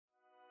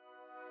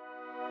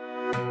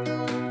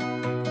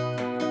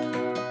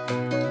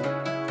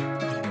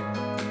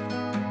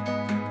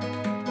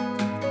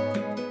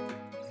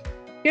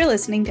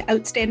listening to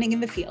Outstanding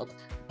in the Field,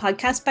 a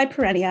podcast by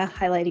Perennia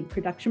highlighting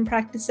production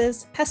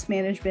practices, pest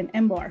management,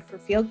 and more for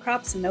field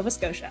crops in Nova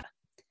Scotia.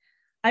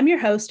 I'm your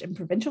host and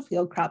Provincial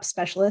Field Crops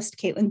Specialist,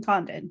 Caitlin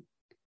Condon.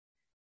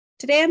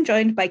 Today I'm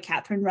joined by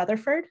Catherine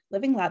Rutherford,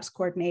 Living Labs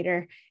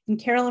Coordinator, and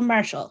Carolyn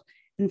Marshall,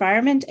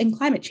 Environment and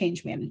Climate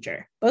Change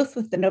Manager, both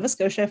with the Nova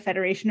Scotia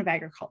Federation of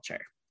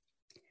Agriculture.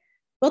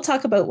 We'll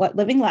talk about what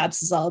Living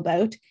Labs is all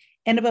about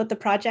and about the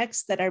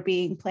projects that are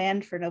being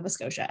planned for Nova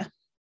Scotia.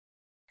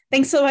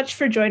 Thanks so much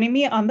for joining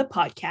me on the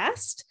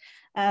podcast.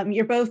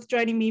 You're both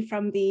joining me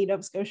from the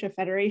Nova Scotia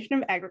Federation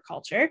of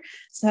Agriculture.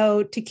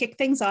 So to kick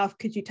things off,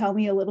 could you tell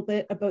me a little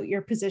bit about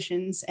your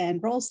positions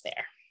and roles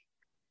there?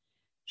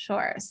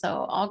 Sure.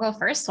 So I'll go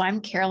first. So I'm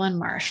Carolyn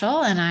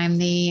Marshall, and I'm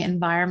the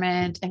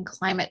Environment and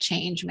Climate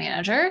Change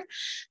Manager.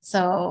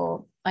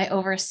 So I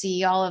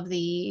oversee all of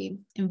the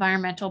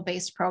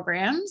environmental-based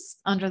programs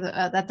under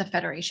that the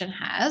Federation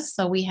has.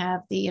 So we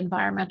have the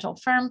Environmental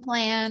Farm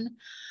Plan,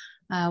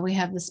 we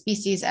have the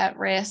Species at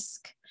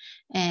Risk,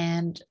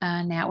 and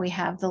now we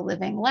have the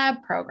Living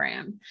Lab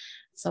program.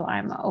 So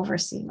I'm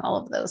overseeing all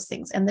of those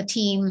things and the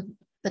team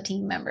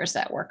members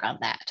that work on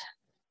that.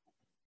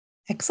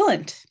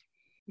 Excellent.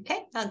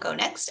 Okay, I'll go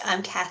next.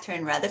 I'm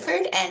Catherine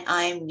Rutherford, and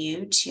I'm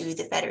new to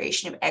the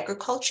Federation of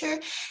Agriculture,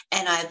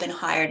 and I've been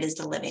hired as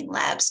the Living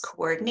Labs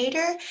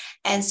Coordinator.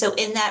 And so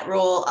in that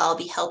role, I'll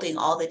be helping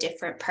all the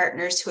different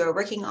partners who are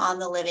working on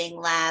the Living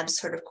Labs,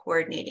 sort of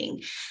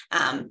coordinating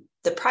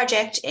the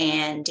project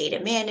and data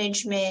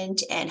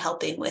management and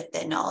helping with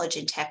the knowledge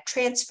and tech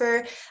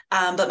transfer.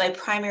 But my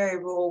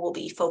primary role will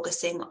be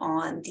focusing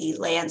on the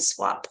land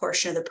swap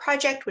portion of the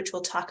project, which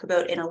we'll talk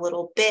about in a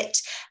little bit.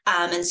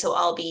 And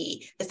so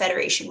the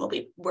Federation will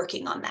be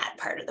working on that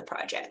part of the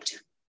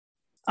project.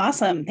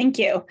 Awesome, thank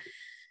you.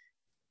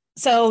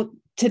 So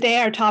today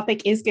our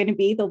topic is going to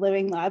be the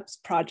Living Labs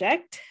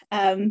project.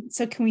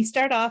 So can we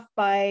start off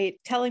by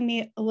telling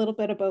me a little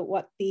bit about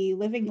what the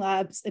Living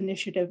Labs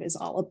initiative is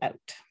all about?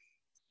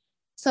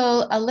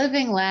 So a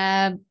living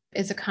lab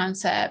is a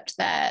concept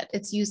that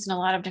it's used in a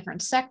lot of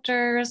different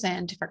sectors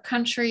and different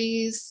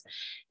countries,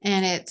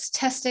 and it's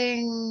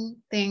testing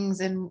things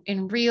in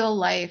real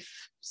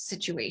life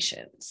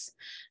situations.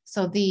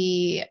 So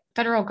the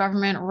federal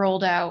government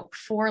rolled out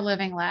 4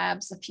 living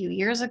labs a few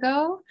years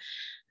ago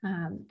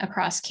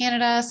across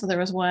Canada. So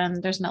there's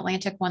an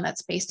Atlantic one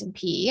that's based in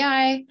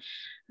PEI.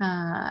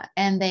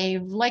 And they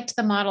liked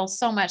the model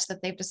so much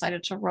that they've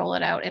decided to roll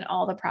it out in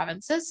all the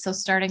provinces. So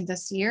starting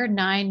this year,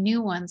 9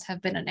 new ones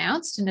have been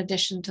announced in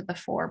addition to the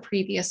 4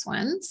 previous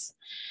ones.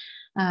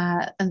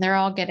 And they're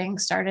all getting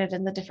started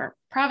in the different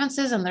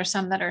provinces, and there's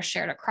some that are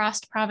shared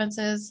across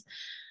provinces.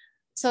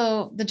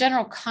 So the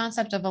general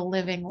concept of a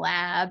living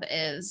lab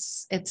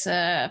is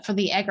for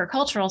the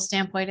agricultural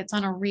standpoint, it's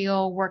on a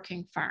real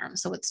working farm.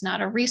 So it's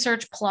not a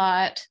research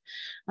plot.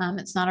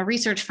 It's not a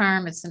research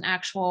farm. It's an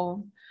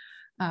actual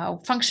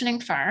functioning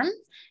farm,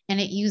 and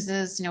it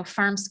uses,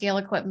 farm scale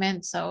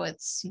equipment. So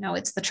it's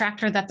the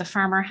tractor that the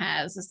farmer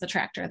has is the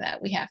tractor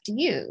that we have to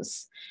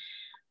use.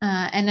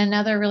 And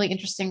another really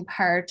interesting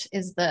part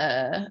is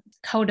the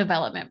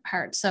co-development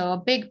part. So a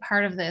big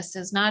part of this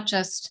is not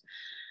just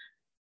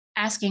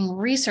asking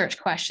research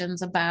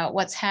questions about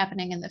what's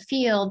happening in the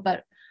field,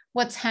 but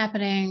what's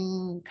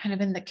happening kind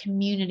of in the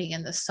community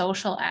and the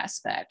social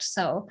aspect.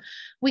 So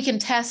we can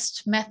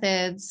test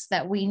methods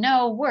that we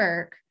know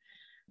work,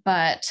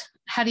 but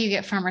how do you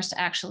get farmers to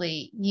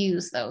actually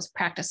use those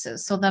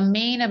practices? So the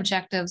main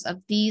objectives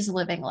of these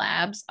living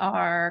labs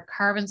are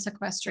carbon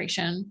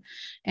sequestration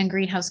and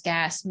greenhouse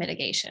gas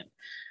mitigation.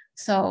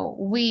 So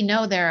we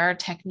know there are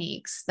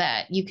techniques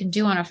that you can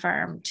do on a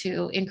farm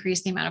to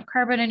increase the amount of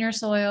carbon in your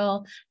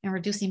soil and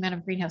reduce the amount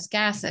of greenhouse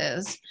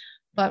gases,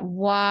 but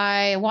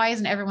why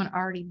isn't everyone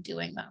already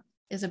doing them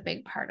is a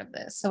big part of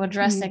this. So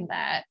addressing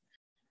that,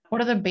 what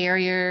are the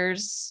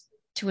barriers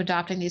to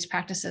adopting these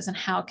practices, and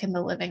how can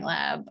the Living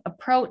Lab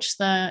approach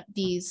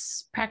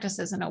these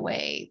practices in a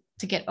way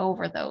to get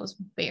over those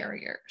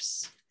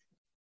barriers?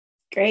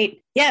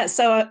 Great. Yeah.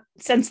 So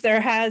since they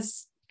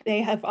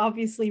have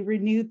obviously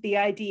renewed the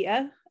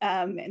idea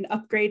and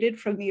upgraded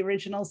from the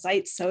original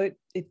site, so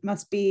it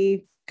must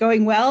be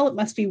going well. It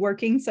must be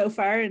working so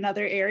far in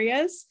other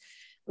areas,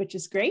 which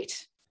is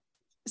great.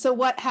 So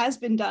what has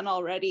been done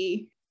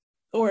already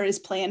or is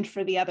planned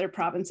for the other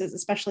provinces,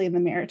 especially in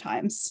the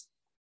Maritimes?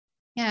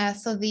 Yeah,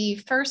 so the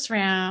first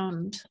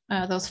round,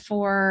 those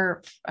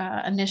 4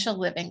 initial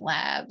living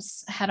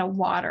labs had a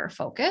water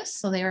focus.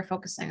 So they were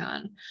focusing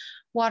on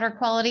water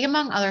quality,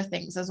 among other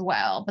things as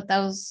well. But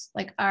those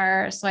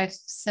so I've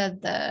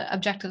said the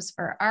objectives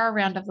for our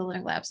round of the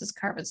living labs is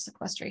carbon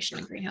sequestration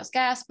and greenhouse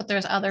gas, but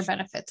there's other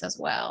benefits as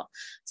well.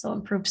 So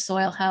improved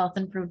soil health,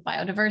 improved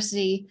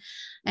biodiversity.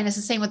 And it's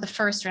the same with the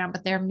first round,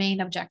 but their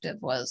main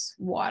objective was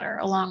water,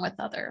 along with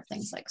other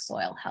things like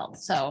soil health.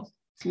 So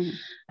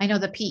I know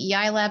the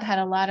PEI lab had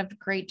a lot of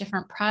great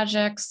different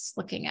projects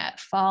looking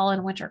at fall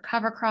and winter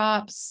cover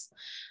crops.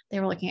 They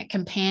were looking at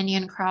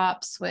companion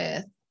crops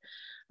with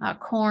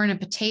corn and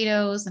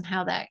potatoes and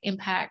how that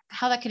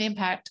can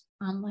impact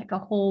like a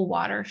whole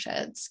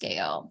watershed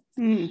scale.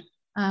 Mm.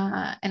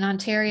 And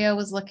Ontario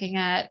was looking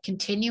at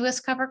continuous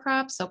cover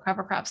crops, so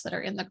cover crops that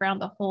are in the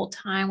ground the whole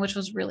time, which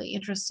was really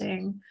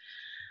interesting.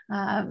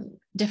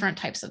 Different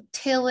types of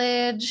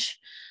tillage.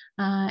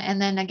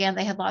 And then again,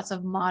 they had lots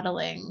of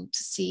modeling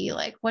to see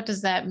like, what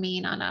does that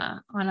mean on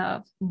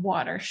a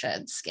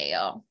watershed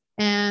scale?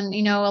 And,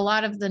 you know, a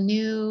lot of the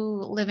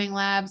new living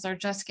labs are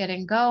just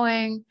getting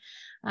going.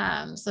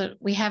 So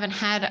we haven't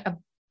had a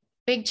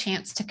big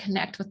chance to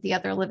connect with the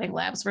other living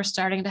labs. We're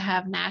starting to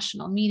have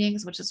national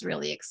meetings, which is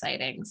really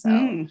exciting.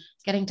 So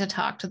getting to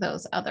talk to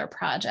those other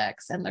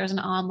projects, and there's an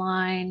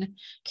online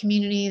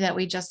community that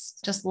we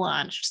just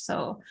launched.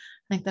 So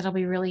I think that'll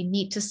be really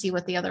neat to see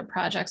what the other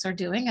projects are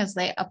doing as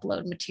they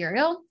upload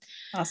material.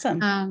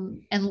 Awesome.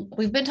 And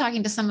we've been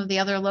talking to some of the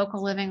other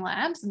local living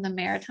labs in the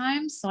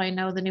Maritimes. So I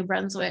know the New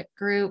Brunswick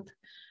group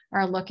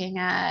are looking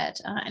at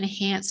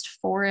enhanced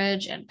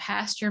forage and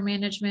pasture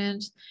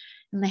management.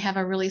 And they have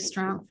a really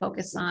strong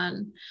focus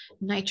on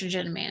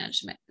nitrogen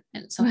management.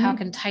 And so how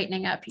can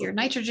tightening up your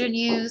nitrogen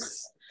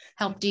use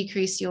help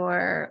decrease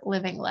your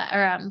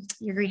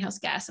your greenhouse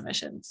gas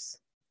emissions?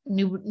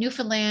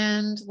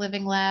 Newfoundland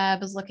Living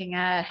Lab is looking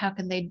at how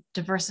can they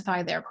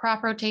diversify their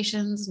crop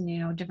rotations, and, you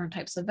know, different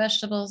types of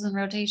vegetables and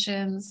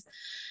rotations,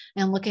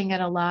 and looking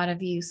at a lot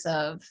of use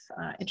of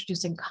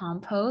introducing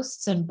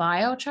composts and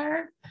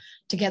biochar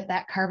to get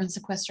that carbon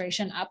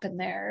sequestration up in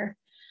their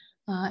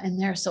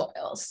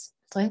soils.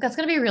 So I think that's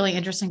going to be really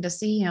interesting to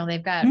see. You know,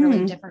 they've got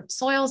really different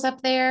soils up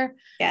there.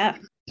 Yeah.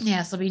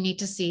 Yeah. So we need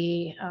to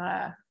see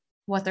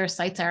what their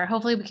sites are.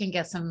 Hopefully we can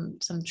get some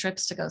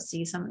trips to go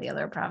see some of the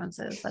other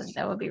provinces.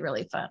 That would be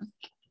really fun.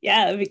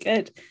 Yeah, it'd be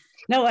good.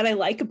 No, what I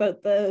like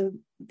about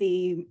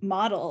the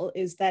model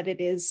is that it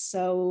is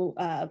so,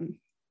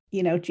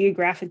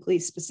 geographically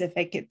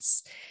specific.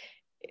 It's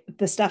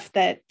the stuff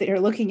that they're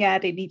looking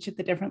at in each of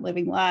the different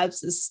living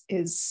labs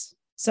is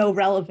so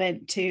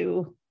relevant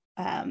to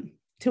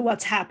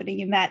what's happening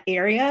in that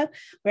area.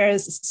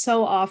 Whereas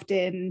so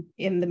often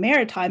in the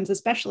Maritimes,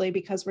 especially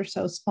because we're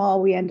so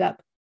small, we end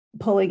up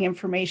pulling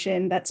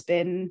information that's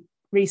been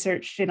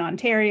researched in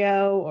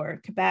Ontario or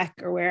Quebec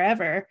or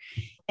wherever.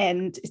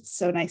 And it's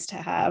so nice to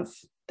have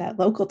that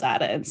local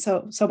data, and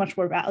so much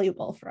more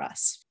valuable for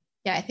us.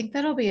 Yeah, I think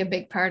that'll be a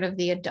big part of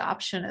the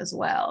adoption as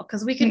well,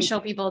 because we can show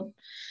people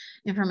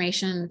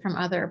information from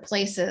other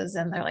places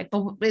and they're like,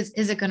 but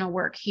is it going to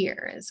work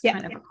here is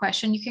kind of a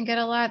question you can get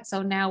a lot.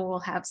 So now we'll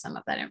have some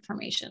of that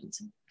information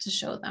to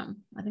show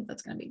them. I think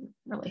that's going to be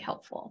really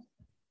helpful.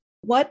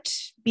 What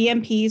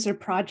BMPs or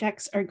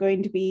projects are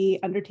going to be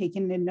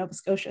undertaken in Nova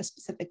Scotia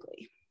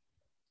specifically?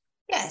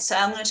 Yeah, so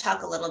I'm going to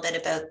talk a little bit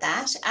about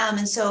that.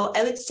 And so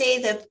I would say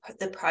that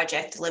the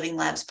project, the Living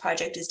Labs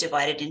project, is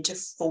divided into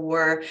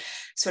 4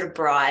 sort of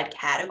broad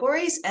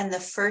categories. And the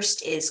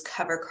first is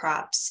cover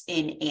crops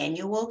in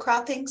annual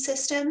cropping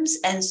systems.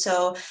 And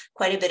so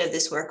quite a bit of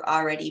this work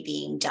already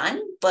being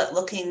done, but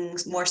looking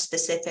more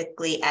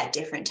specifically at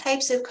different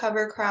types of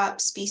cover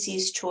crops,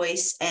 species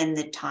choice, and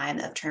the time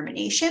of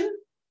termination.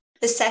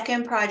 The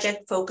second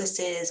project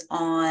focuses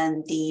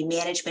on the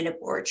management of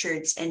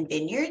orchards and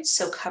vineyards,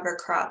 so cover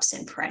crops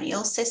and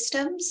perennial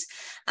systems,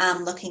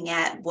 looking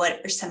at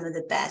what are some of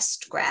the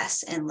best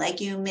grass and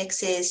legume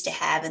mixes to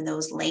have in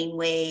those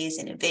laneways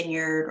in a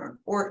vineyard or an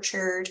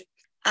orchard.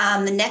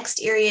 The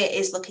next area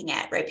is looking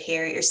at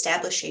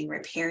establishing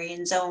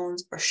riparian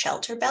zones or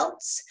shelter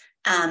belts.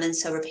 And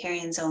so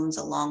riparian zones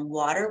along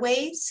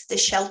waterways. The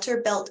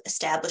shelter belt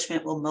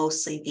establishment will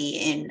mostly be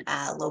in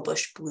low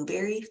bush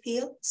blueberry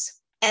fields.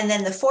 And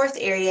then the fourth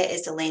area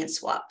is the land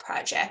swap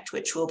project,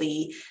 which we'll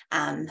be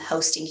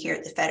hosting here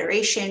at the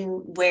Federation,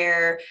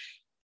 where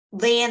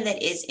land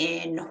that is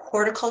in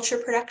horticulture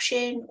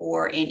production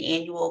or in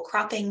annual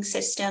cropping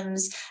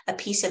systems, a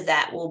piece of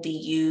that will be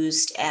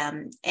used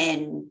and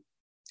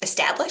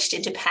established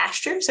into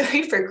pasture,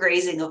 for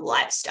grazing of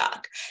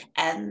livestock.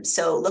 And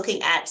so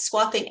looking at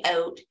swapping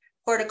out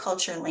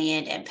horticulture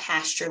land and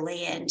pasture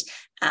land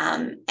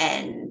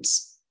and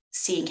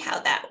seeing how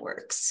that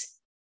works.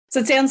 So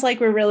it sounds like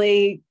we're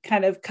really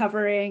kind of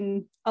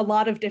covering a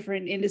lot of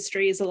different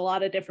industries, a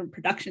lot of different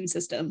production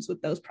systems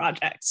with those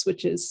projects,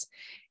 which is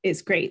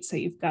great. So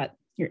you've got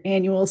your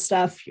annual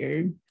stuff,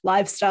 your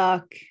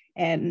livestock,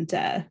 and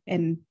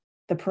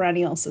the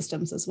perennial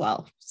systems as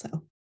well.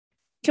 So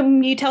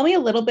can you tell me a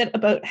little bit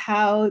about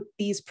how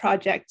these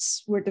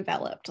projects were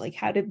developed? Like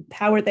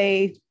how were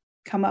they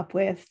come up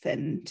with,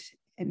 and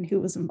who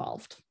was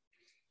involved?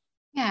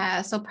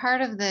 Yeah, so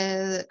part of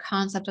the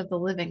concept of the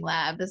Living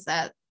Lab is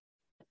that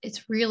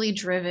it's really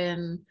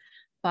driven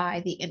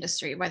by the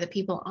industry, by the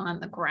people on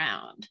the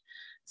ground.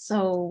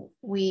 So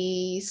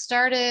we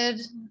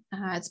started,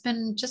 it's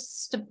been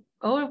just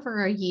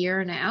over a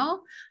year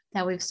now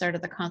that we've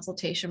started the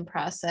consultation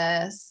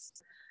process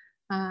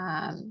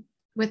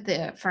with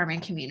the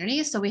farming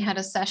community. So we had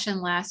a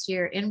session last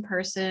year in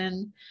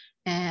person,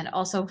 and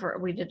also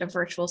we did a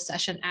virtual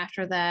session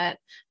after that.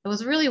 It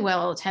was really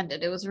well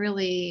attended. It was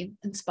really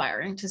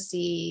inspiring to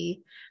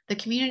see the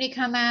community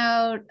come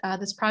out.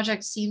 This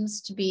project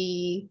seems to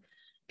be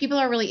people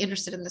are really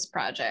interested in this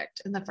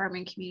project in the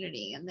farming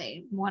community, and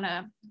they want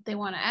to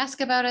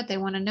ask about it. They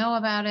want to know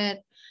about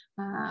it.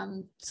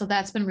 So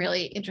that's been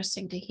really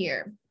interesting to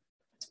hear.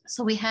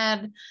 So we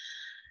had,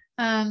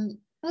 it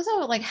was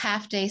a like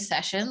half-day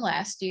session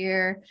last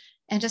year,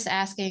 and just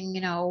asking,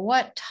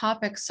 what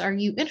topics are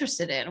you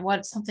interested in?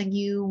 What's something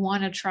you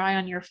want to try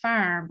on your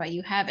farm, but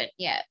you haven't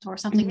yet, or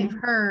something you've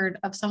heard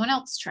of someone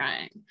else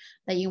trying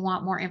that you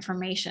want more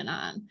information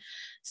on.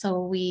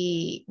 So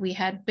we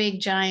had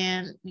big,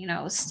 giant,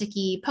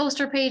 sticky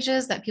poster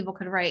pages that people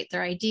could write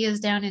their ideas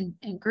down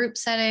in group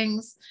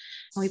settings.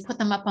 And we put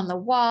them up on the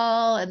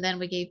wall, and then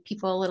we gave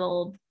people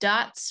little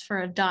dots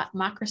for a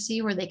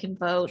dotmocracy where they can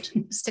vote,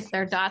 stick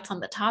their dots on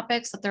the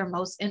topics that they're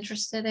most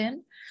interested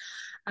in.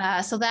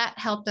 So that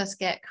helped us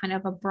get kind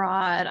of a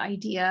broad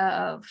idea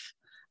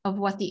of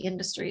what the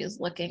industry is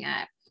looking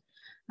at.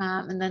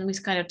 And then we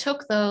kind of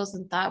took those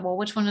and thought, well,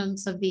 which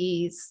ones of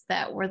these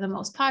that were the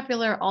most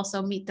popular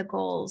also meet the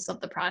goals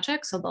of the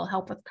project? So they'll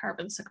help with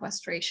carbon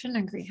sequestration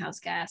and greenhouse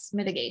gas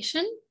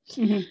mitigation.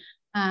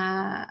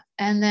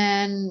 And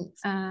then,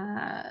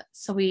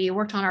 so we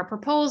worked on our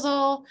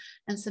proposal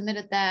and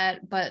submitted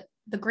that, but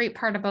the great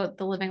part about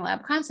the Living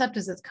Lab concept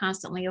is it's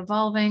constantly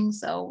evolving.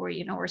 So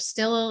we're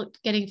still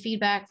getting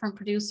feedback from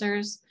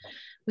producers.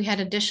 We had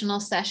additional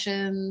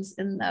sessions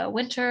in the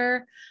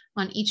winter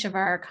on each of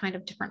our kind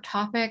of different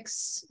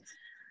topics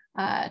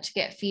to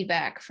get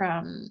feedback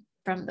from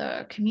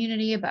the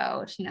community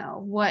about,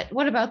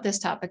 what about this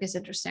topic is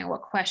interesting?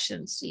 What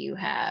questions do you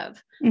have?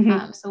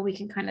 So we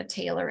can kind of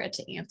tailor it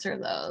to answer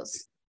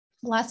those.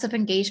 Lots of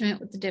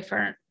engagement with the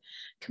different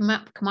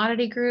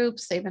commodity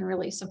groups. They've been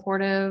really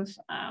supportive.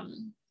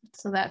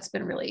 So that's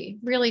been really,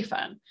 really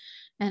fun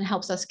and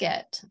helps us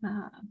gets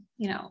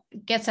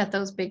at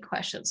those big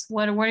questions.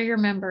 What are your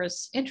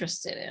members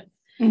interested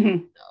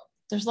in? So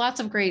there's lots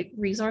of great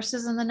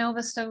resources in the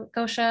Nova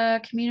Scotia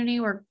community.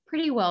 We're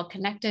pretty well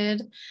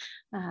connected.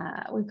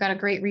 We've got a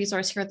great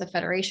resource here at the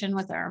Federation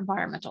with our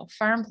environmental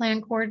farm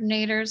plan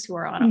coordinators who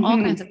are on all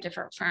kinds of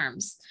different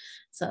farms.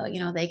 So,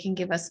 they can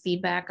give us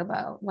feedback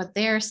about what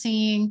they're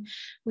seeing.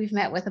 We've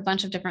met with a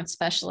bunch of different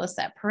specialists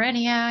at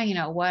Perennia.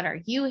 What are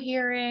you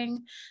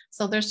hearing?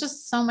 So there's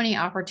just so many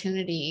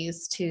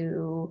opportunities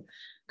to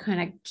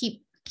kind of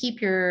keep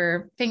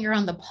your finger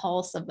on the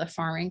pulse of the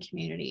farming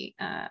community.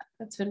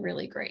 That's been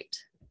really great.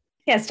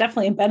 Yeah, it's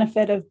definitely a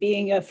benefit of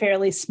being a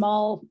fairly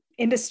small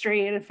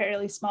industry and a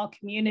fairly small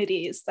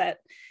communities that,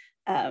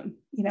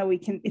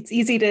 it's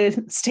easy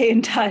to stay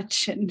in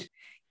touch and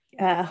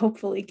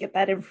hopefully get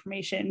that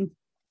information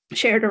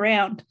shared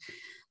around.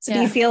 So do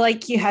you feel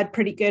like you had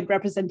pretty good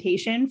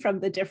representation from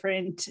the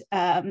different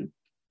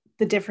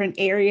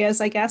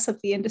areas, I guess, of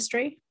the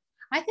industry?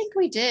 I think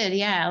we did.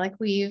 Yeah. Like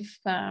we've,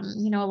 a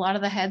lot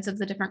of the heads of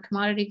the different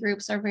commodity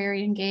groups are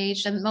very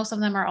engaged, and most of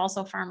them are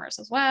also farmers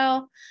as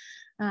well.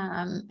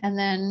 And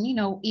then,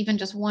 even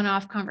just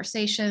one-off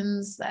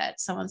conversations that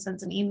someone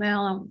sends an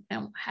email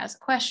and has a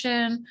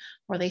question,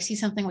 or they see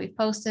something we've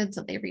posted,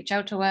 so they reach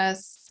out to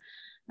us.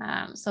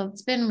 So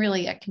it's been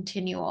really a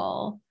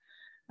continual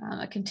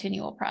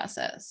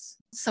process.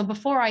 So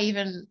before I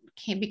even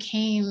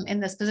became in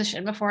this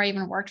position, before I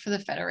even worked for the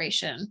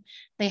Federation,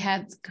 they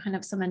had kind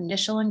of some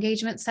initial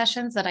engagement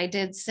sessions that I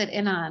did sit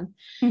in on.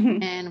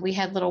 And we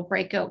had little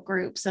breakout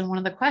groups. And one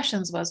of the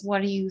questions was,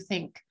 what do you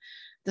think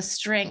the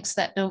strengths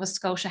that Nova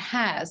Scotia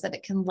has that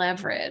it can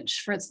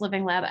leverage for its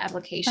Living Lab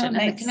application? Oh,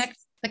 nice. And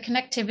the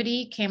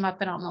connectivity came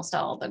up in almost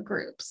all the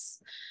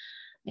groups.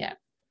 Yeah.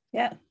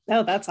 Yeah.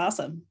 Oh, that's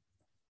awesome.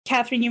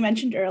 Catherine, you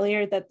mentioned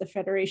earlier that the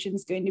Federation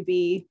is going to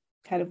be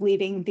kind of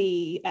leading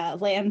the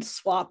land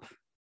swap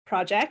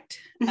project.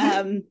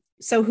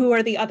 So who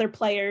are the other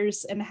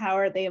players and how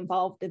are they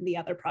involved in the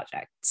other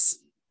projects?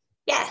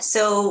 Yeah,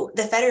 so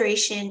the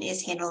Federation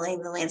is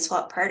handling the land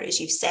swap part, as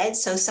you've said.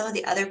 So some of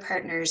the other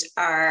partners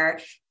are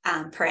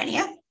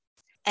Perennia,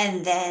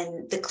 and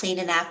then the Clean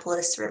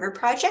Annapolis River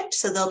Project.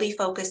 So they'll be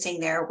focusing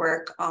their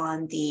work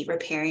on the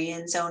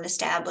riparian zone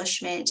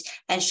establishment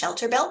and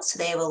shelter belts. So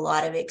they have a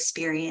lot of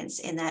experience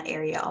in that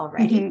area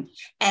already.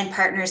 And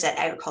partners at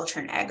Agriculture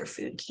and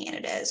Agri-Food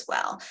Canada as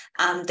well.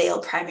 They'll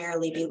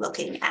primarily be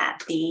looking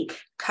at the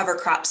cover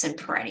crops and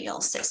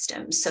perennial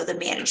systems. So the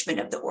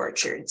management of the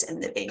orchards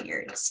and the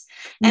vineyards.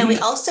 And we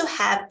also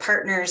have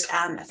partners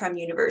from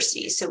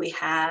universities. So we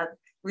have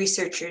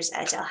researchers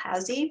at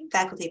Dalhousie,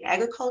 Faculty of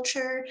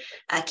Agriculture,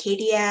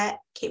 Acadia,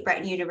 Cape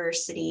Breton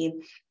University,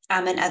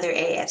 and other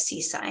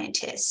AFC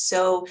scientists.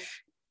 So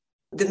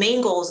the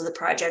main goals of the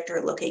project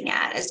are looking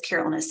at, as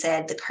Carolyn has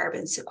said, the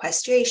carbon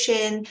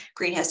sequestration,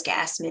 greenhouse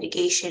gas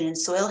mitigation, and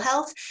soil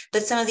health.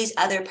 But some of these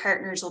other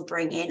partners will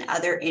bring in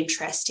other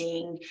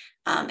interesting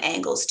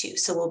angles too.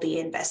 So we'll be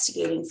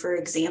investigating, for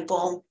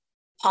example,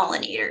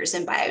 pollinators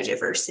and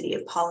biodiversity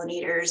of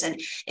pollinators.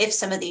 And if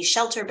some of these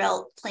shelter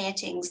belt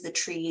plantings, the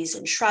trees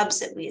and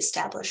shrubs that we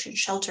establish in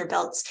shelter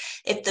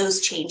belts, if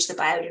those change the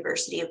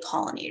biodiversity of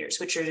pollinators,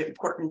 which are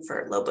important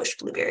for low bush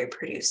blueberry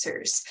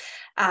producers.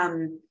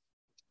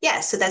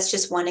 So that's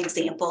just one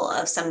example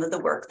of some of the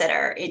work that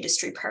our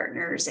industry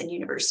partners and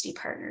university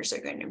partners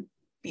are going to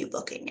be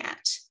looking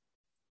at.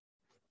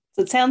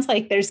 So it sounds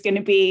like there's going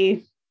to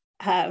be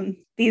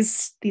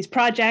these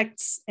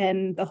projects,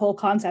 and the whole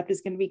concept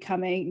is going to be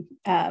coming,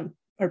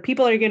 or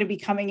people are going to be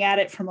coming at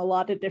it from a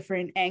lot of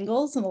different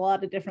angles and a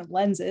lot of different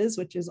lenses,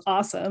 which is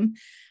awesome.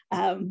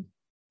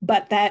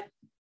 But that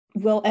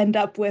will end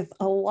up with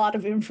a lot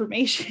of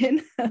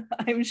information,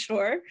 I'm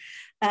sure,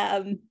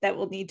 that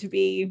will need to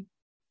be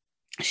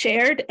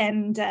shared.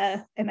 And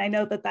I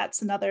know that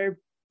that's another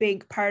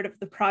big part of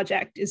the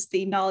project, is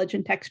the knowledge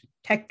and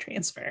tech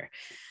transfer.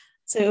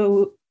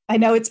 So I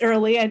know it's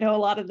early. I know a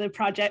lot of the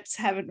projects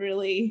haven't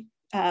really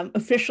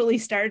officially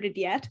started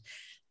yet,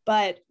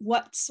 but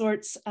what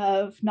sorts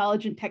of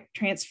knowledge and tech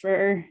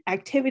transfer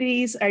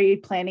activities are you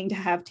planning to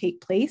have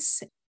take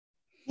place?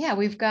 Yeah,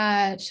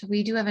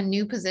 we do have a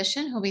new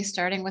position who'll be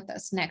starting with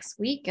us next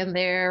week, and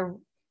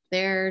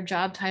their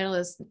job title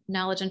is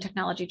Knowledge and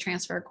Technology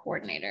Transfer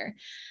Coordinator.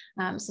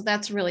 So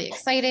that's really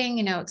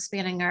exciting,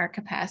 expanding our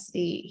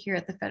capacity here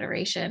at the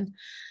Federation.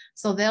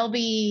 So they'll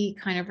be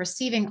kind of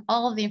receiving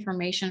all of the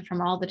information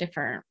from all the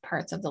different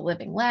parts of the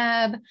Living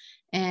Lab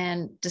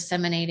and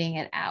disseminating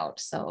it out.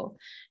 So,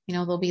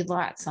 there'll be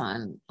lots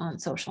on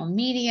social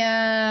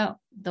media.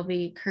 They'll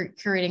be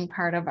curating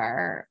part of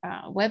our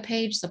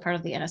webpage. So part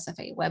of the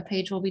NSFA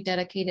webpage will be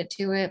dedicated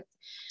to it.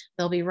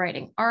 They'll be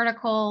writing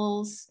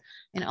articles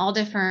in all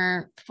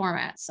different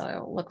formats.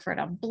 So look for it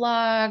on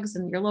blogs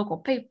and your local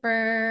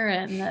paper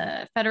and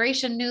the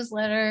Federation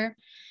newsletter.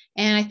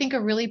 And I think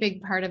a really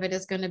big part of it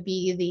is going to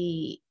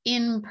be the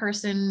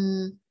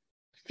in-person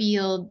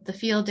the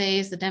field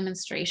days, the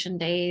demonstration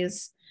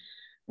days.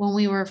 When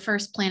we were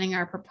first planning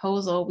our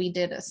proposal, we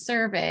did a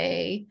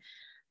survey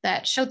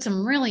that showed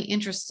some really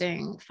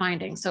interesting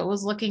findings. So it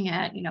was looking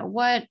at,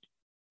 what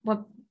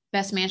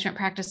best management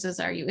practices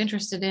are you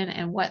interested in,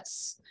 and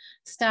what's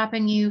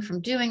stopping you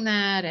from doing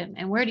that,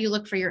 and where do you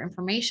look for your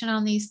information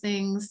on these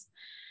things.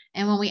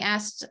 And when we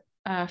asked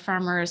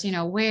farmers,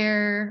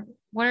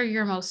 what are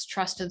your most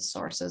trusted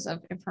sources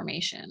of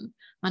information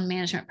on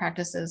management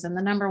practices? And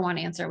the number one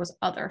answer was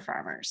other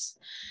farmers.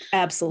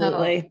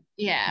 Absolutely. So,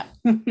 yeah.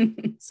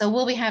 So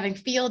we'll be having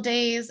field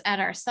days at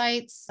our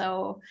sites.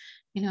 So,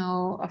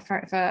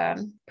 if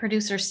a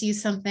producer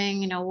sees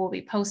something, we'll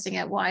be posting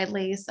it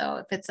widely. So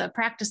if it's a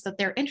practice that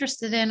they're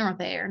interested in, or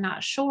they're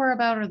not sure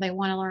about, or they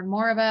want to learn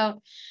more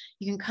about,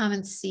 you can come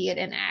and see it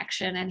in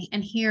action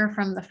and hear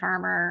from the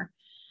farmer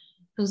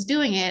who's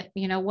doing it,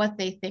 what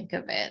they think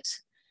of it.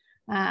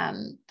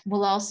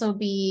 We'll also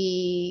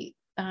be,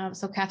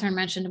 so Catherine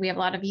mentioned, we have a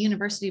lot of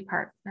university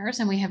partners,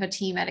 and we have a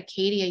team at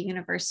Acadia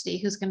University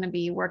who's going to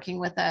be working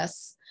with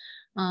us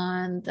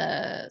on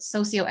the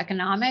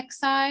socioeconomic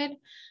side.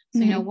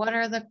 So, what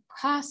are the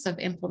costs of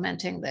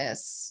implementing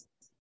this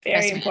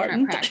very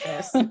important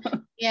practice?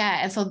 Yeah.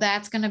 And so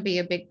that's going to be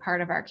a big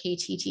part of our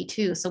KTT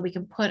too. So we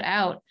can put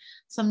out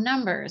some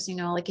numbers,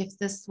 like if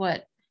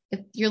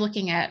you're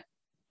looking at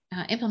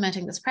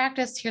implementing this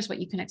practice, here's what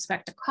you can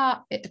expect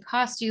it to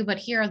cost you, but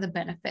here are the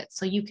benefits.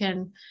 So you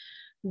can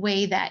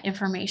weigh that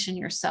information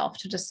yourself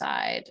to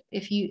decide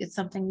if it's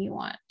something you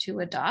want to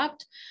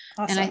adopt.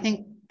 Awesome. And I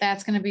think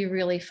that's going to be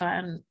really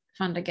fun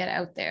to get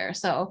out there.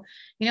 So,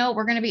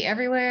 we're going to be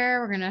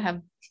everywhere. We're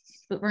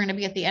going to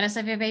be at the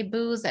NSFA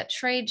booths, at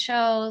trade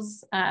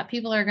shows.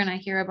 People are going to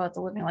hear about the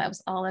Living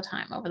Labs all the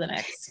time over the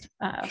next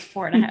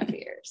 4.5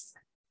 years.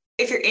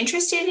 If you're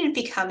interested in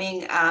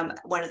becoming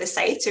one of the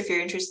sites, or if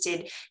you're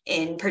interested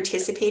in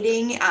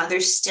participating,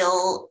 we're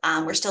still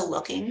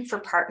looking for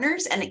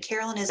partners. And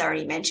Carolyn has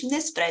already mentioned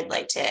this, but I'd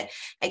like to,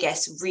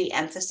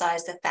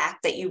 re-emphasize the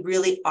fact that you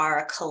really are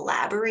a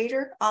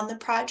collaborator on the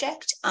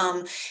project.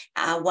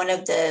 One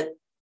of the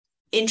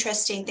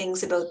interesting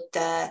things about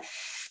the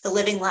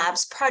Living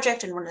Labs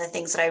project, and one of the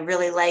things that I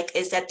really like,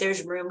 is that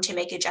there's room to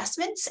make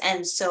adjustments.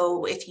 And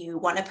so if you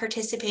want to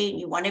participate and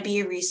you want to be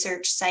a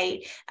research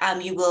site,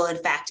 you will in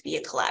fact be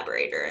a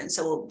collaborator. And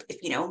so if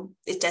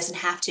it doesn't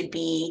have to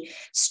be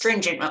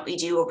stringent what we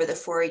do over the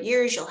 4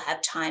 years, you'll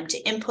have time to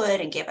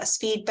input and give us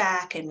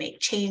feedback and make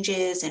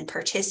changes and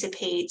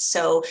participate.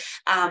 So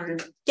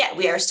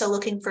we are still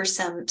looking for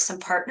some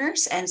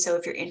partners. And so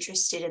if you're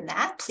interested in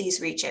that, please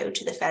reach out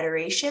to the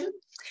Federation,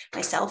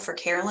 myself or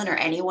Carolyn or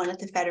anyone at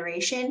the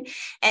Federation.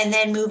 And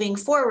then moving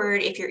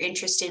forward, if you're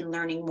interested in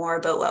learning more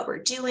about what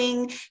we're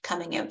doing,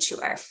 coming out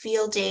to our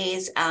field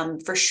days,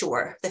 for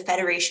sure, the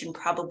Federation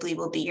probably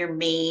will be your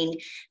main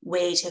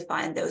way to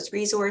find those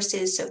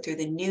resources. So through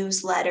the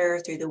newsletter,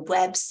 through the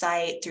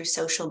website, through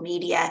social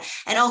media,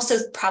 and also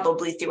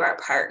probably through our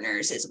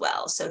partners as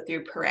well. So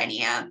through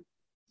Perennia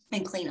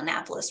and Clean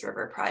Annapolis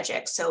River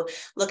Project. So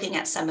looking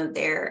at some of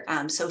their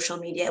social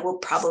media will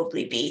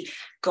probably be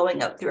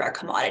going up through our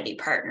commodity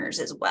partners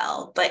as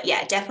well. But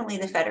yeah, definitely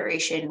the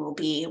Federation will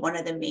be one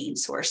of the main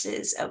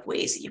sources of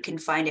ways that you can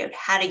find out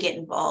how to get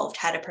involved,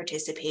 how to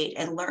participate,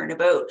 and learn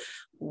about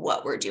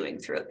what we're doing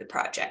throughout the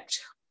project.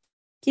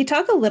 Can you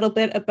talk a little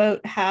bit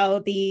about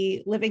how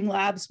the Living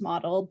Labs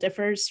model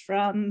differs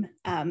from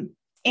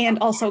and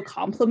also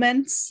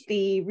complements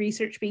the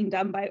research being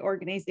done by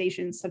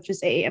organizations such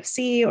as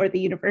AAFC or the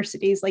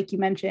universities, like you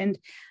mentioned,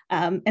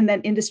 and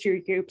then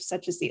industry groups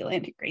such as the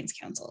Atlantic Grains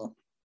Council.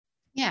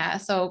 Yeah,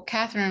 so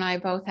Catherine and I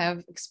both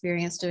have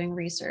experience doing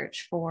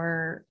research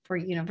for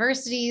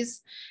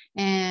universities,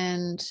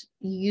 and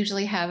you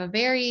usually have a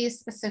very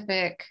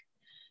specific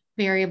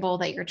variable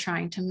that you're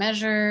trying to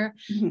measure.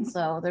 Mm-hmm.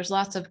 So there's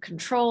lots of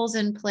controls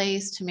in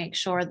place to make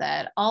sure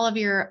that all of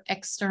your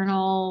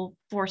external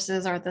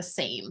forces are the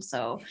same.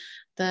 So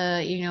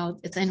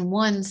it's in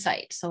one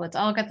site, so it's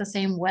all got the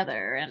same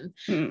weather and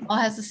all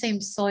has the same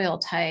soil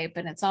type,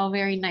 and it's all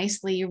very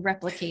nicely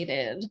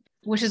replicated,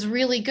 which is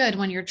really good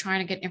when you're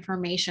trying to get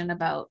information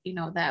about,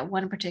 that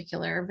one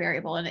particular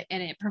variable, and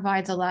it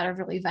provides a lot of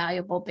really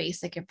valuable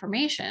basic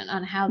information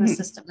on how the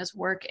system is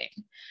working.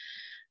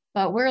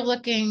 But we're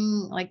looking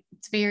like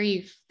it's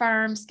very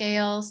farm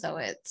scale. So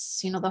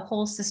it's, the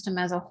whole system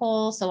as a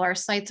whole. So our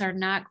sites are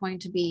not going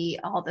to be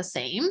all the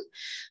same.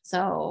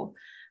 So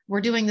we're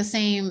doing the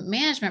same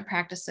management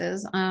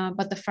practices,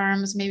 but the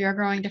farms maybe are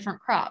growing different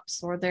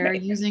crops, or they're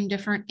using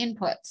different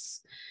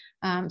inputs.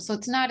 So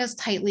it's not as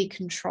tightly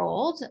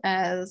controlled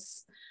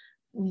as,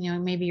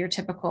 maybe your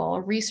typical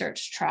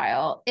research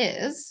trial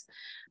is,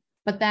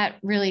 but that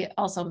really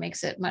also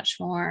makes it much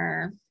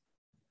more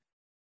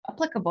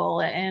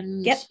applicable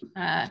and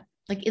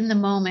like in the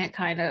moment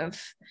kind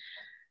of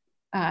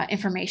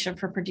information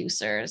for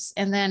producers.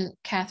 And then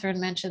Catherine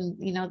mentioned,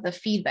 the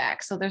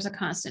feedback. So there's a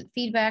constant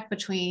feedback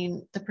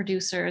between the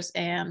producers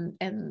and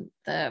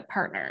the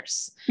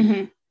partners.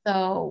 Mm-hmm.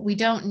 So we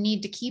don't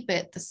need to keep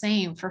it the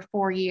same for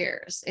 4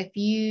 years. If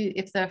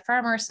the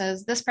farmer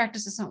says this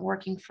practice isn't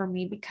working for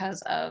me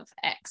because of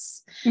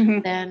X,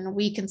 then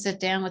we can sit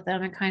down with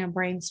them and kind of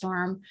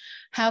brainstorm,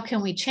 how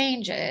can we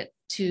change it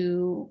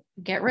to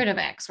get rid of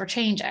X or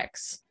change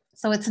X?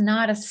 So it's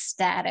not a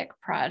static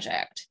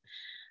project,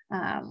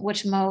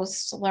 which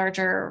most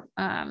larger,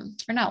 or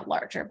not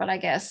larger, but I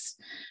guess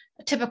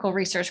typical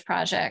research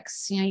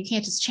projects, you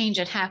can't just change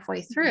it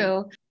halfway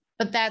through.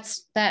 But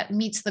that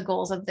meets the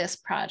goals of this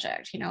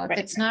project. If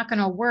it's not going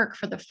to work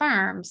for the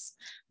farms,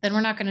 then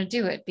we're not going to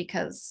do it,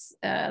 because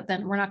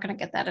then we're not going to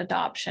get that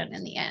adoption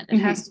in the end. It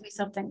has to be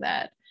something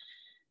that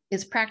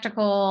is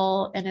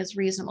practical and is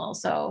reasonable.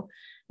 So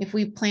if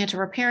we plant a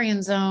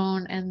riparian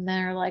zone and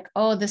they're like,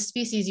 oh, the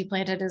species you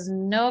planted is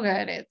no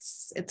good,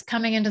 it's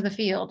coming into the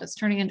field, it's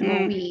turning into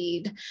a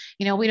weed,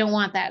 we don't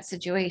want that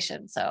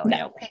situation. So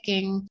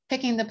picking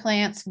the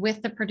plants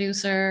with the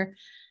producer,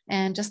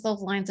 and just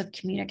those lines of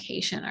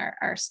communication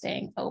are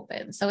staying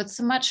open. So it's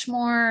much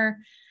more,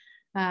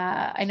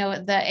 I know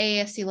the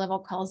AAFC level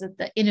calls it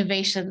the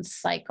innovation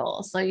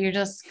cycle. So you're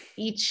just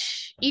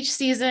each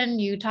season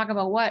you talk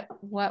about what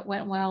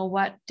went well,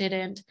 what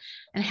didn't,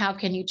 and how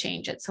can you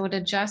change it. So it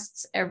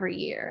adjusts every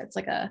year.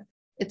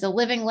 It's a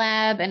living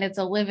lab and it's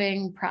a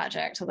living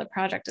project. So the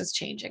project is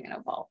changing and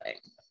evolving.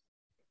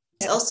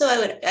 Also,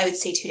 I would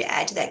say too, to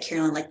add to that,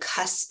 Carolyn,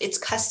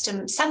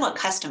 it's somewhat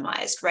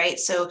customized, right?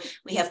 So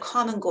we have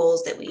common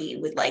goals that we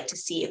would like to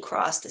see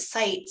across the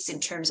sites in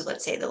terms of,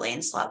 let's say, the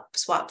land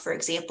swap, for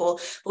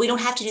example, but we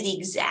don't have to do the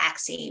exact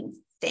same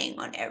thing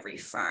on every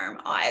farm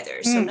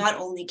either. So not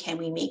only can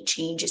we make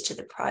changes to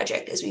the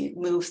project as we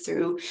move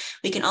through,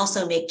 we can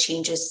also make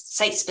changes,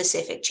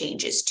 site-specific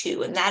changes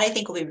too. And that I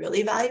think will be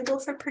really valuable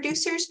for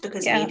producers,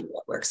 because maybe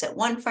what works at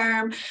one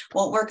farm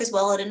won't work as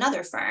well at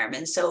another farm.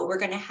 And so we're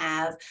going to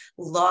have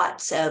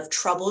lots of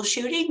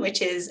troubleshooting,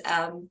 which is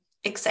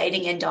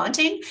exciting and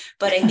daunting,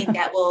 but I think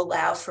that will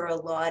allow for a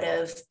lot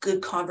of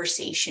good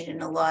conversation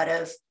and a lot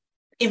of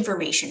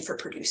information for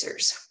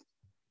producers.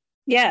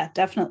 Yeah,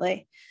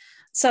 definitely.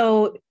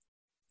 So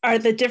are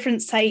the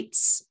different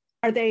sites,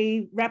 are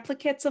they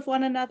replicates of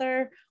one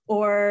another,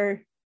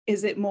 or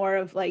is it more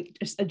of like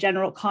just a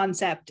general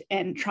concept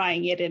and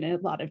trying it in a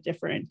lot of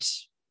different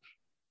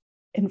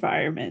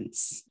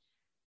environments?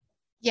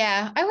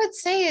 Yeah, I would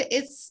say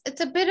it's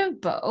a bit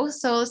of both.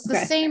 So it's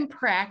the same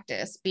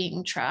practice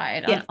being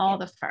tried on all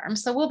the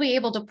farms. So we'll be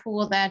able to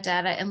pool that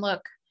data and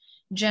look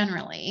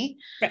generally.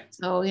 Right.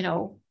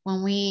 So,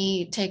 when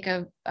we take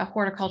a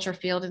horticulture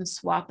field and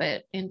swap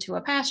it into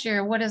a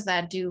pasture, what does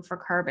that do for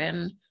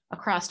carbon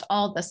across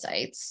all the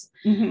sites?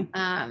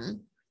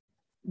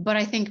 But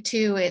I think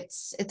too,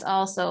 it's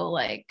also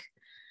like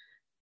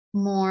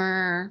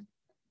more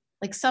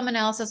like some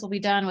analysis will be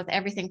done with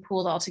everything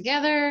pooled all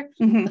together,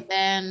 but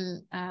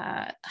then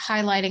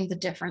highlighting the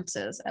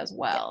differences as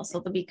well. So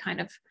there'll be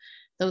kind of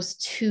those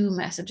two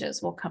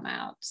messages will come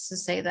out to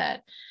say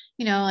that,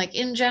 like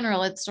in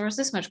general, it stores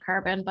this much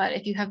carbon, but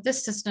if you have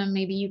this system,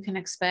 maybe you can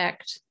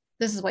expect,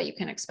 this is what you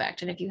can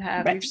expect. And if you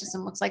have your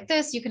system looks like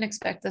this, you can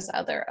expect this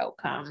other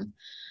outcome.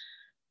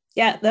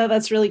 Yeah, no,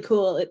 that's really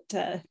cool.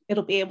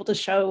 It'll be able to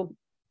show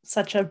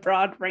such a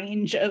broad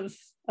range of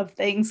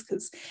things,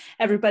 because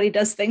everybody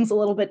does things a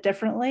little bit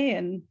differently.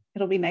 And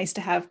it'll be nice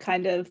to have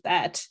kind of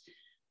that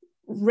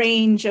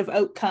range of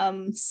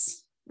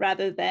outcomes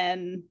rather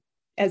than,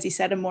 as you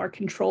said, a more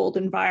controlled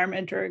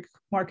environment or a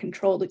more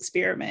controlled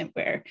experiment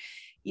where,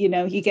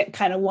 you get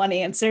kind of one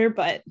answer,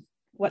 but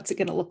what's it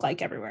going to look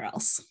like everywhere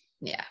else.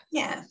 Yeah.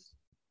 Yeah.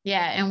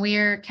 Yeah.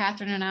 And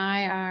Catherine and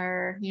I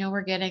are,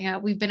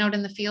 we've been out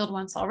in the field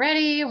once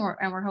already,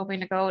 and we're hoping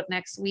to go out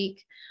next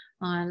week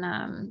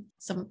on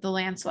some of the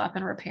land swap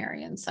and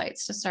riparian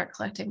sites to start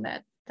collecting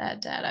that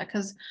data,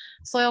 because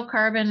soil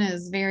carbon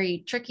is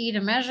very tricky to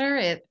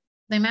measure.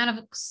 The amount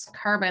of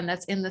carbon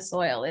that's in the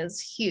soil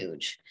is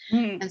huge.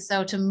 And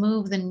so to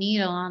move the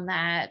needle on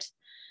that,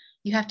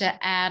 you have to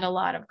add a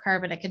lot of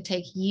carbon. It can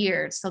take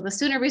years. So the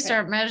sooner we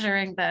start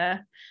measuring, the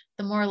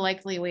more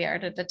likely we are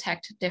to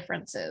detect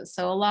differences.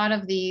 So a lot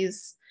of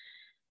these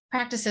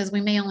practices,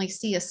 we may only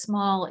see a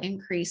small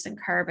increase in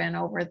carbon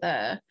over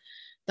the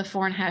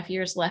 4.5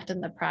 years left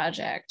in the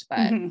project,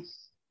 but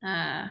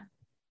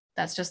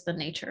that's just the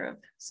nature of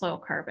soil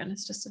carbon.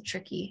 It's just a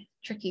tricky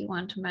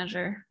one to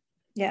measure.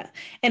 Yeah.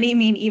 And I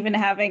mean, even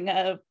having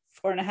a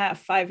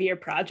 4.5-5 year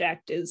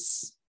project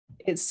is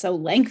so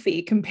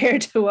lengthy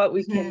compared to what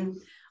we can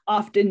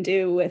often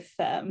do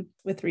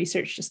with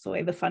research, just the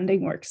way the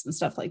funding works and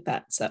stuff like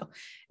that. So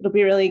it'll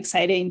be really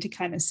exciting to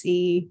kind of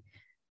see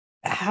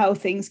how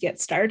things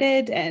get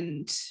started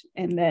and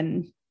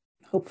then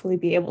hopefully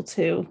be able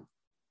to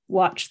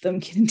watch them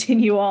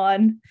continue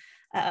on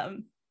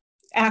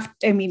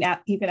even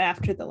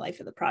after the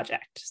life of the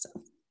project. So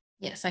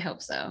yes, I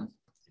hope so.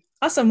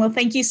 Awesome. Well,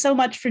 thank you so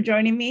much for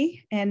joining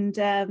me. And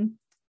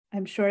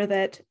I'm sure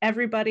that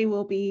everybody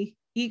will be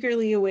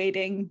eagerly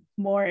awaiting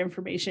more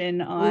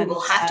information on. We'll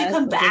have to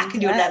come back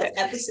and do another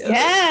episode.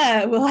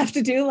 Yeah, we'll have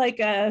to do like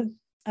a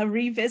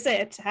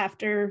revisit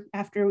after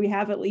we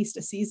have at least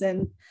a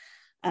season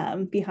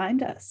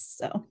behind us.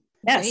 So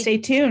yeah, Stay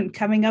tuned.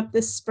 Coming up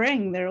this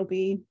spring, there will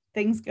be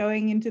things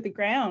going into the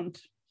ground.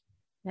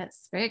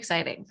 Yes, very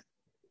exciting.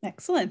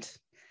 Excellent.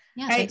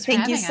 Yeah, all right,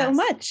 thank you so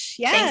much.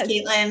 Yeah. Thanks,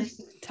 Caitlin.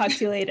 Talk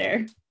to you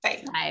later.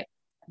 Bye. Bye.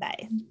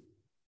 Bye.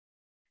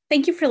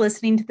 Thank you for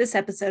listening to this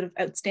episode of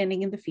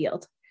Outstanding in the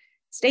Field.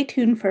 Stay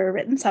tuned for a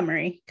written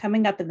summary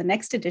coming up in the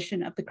next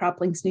edition of the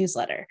CropLinks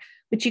newsletter,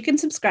 which you can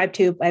subscribe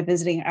to by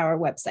visiting our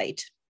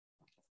website.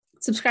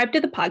 Subscribe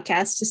to the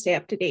podcast to stay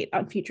up to date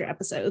on future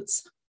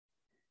episodes.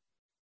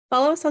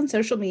 Follow us on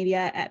social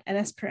media at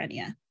NS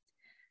Perennia.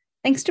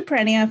 Thanks to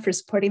Perennia for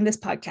supporting this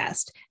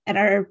podcast and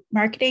our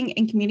marketing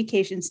and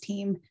communications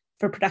team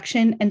for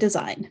production and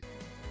design.